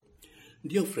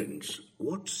Dear friends,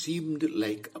 what seemed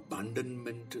like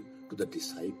abandonment to the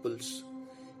disciples,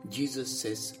 Jesus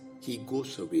says he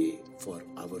goes away for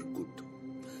our good,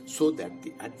 so that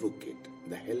the advocate,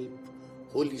 the help,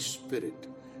 Holy Spirit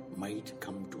might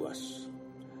come to us.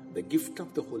 The gift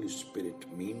of the Holy Spirit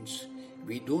means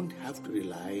we don't have to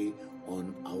rely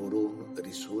on our own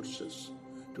resources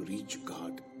to reach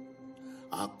God.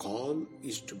 Our call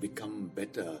is to become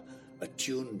better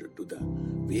attuned to the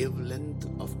wavelength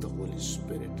of the Holy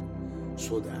Spirit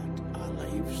so that our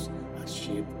lives are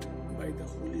shaped by the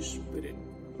Holy Spirit.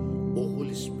 O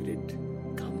Holy Spirit,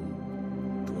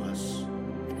 come to us.